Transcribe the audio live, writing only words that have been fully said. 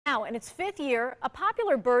Now, in its fifth year, a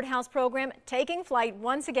popular birdhouse program taking flight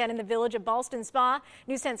once again in the village of Ballston Spa.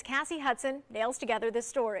 News 10's Cassie Hudson nails together this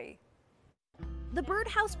story. The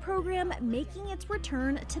birdhouse program making its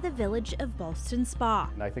return to the village of Ballston Spa.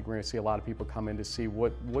 And I think we're going to see a lot of people come in to see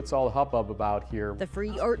what's all the hubbub about here. The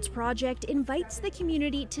Free Arts Project invites the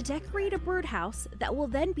community to decorate a birdhouse that will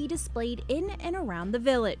then be displayed in and around the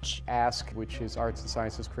village. Ask, which is Arts and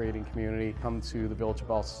Sciences Creating Community, come to the village of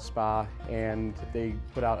Ballston Spa, and they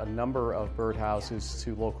put out a number of birdhouses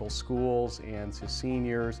to local schools and to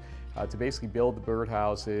seniors to basically build the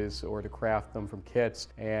birdhouses or to craft them from kits.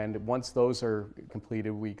 And once those are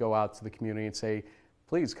completed, we go out to the community and say,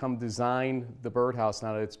 please come design the birdhouse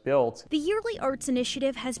now that it's built. The yearly arts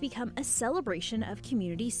initiative has become a celebration of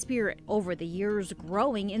community spirit, over the years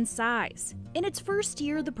growing in size. In its first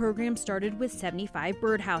year, the program started with 75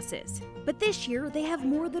 birdhouses, but this year they have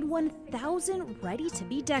more than 1,000 ready to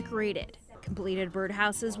be decorated. Completed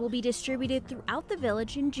birdhouses will be distributed throughout the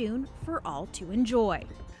village in June for all to enjoy.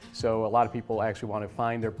 So a lot of people actually want to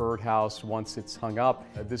find their birdhouse once it's hung up.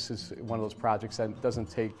 This is one of those projects that doesn't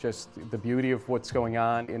take just the beauty of what's going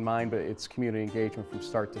on in mind, but it's community engagement from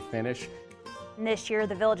start to finish. And this year,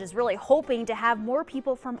 the village is really hoping to have more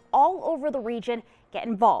people from all over the region get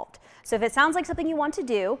involved. So if it sounds like something you want to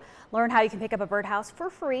do, learn how you can pick up a birdhouse for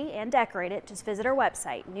free and decorate it, just visit our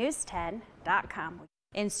website, news10.com.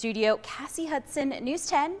 In studio, Cassie Hudson, News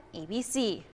 10, ABC.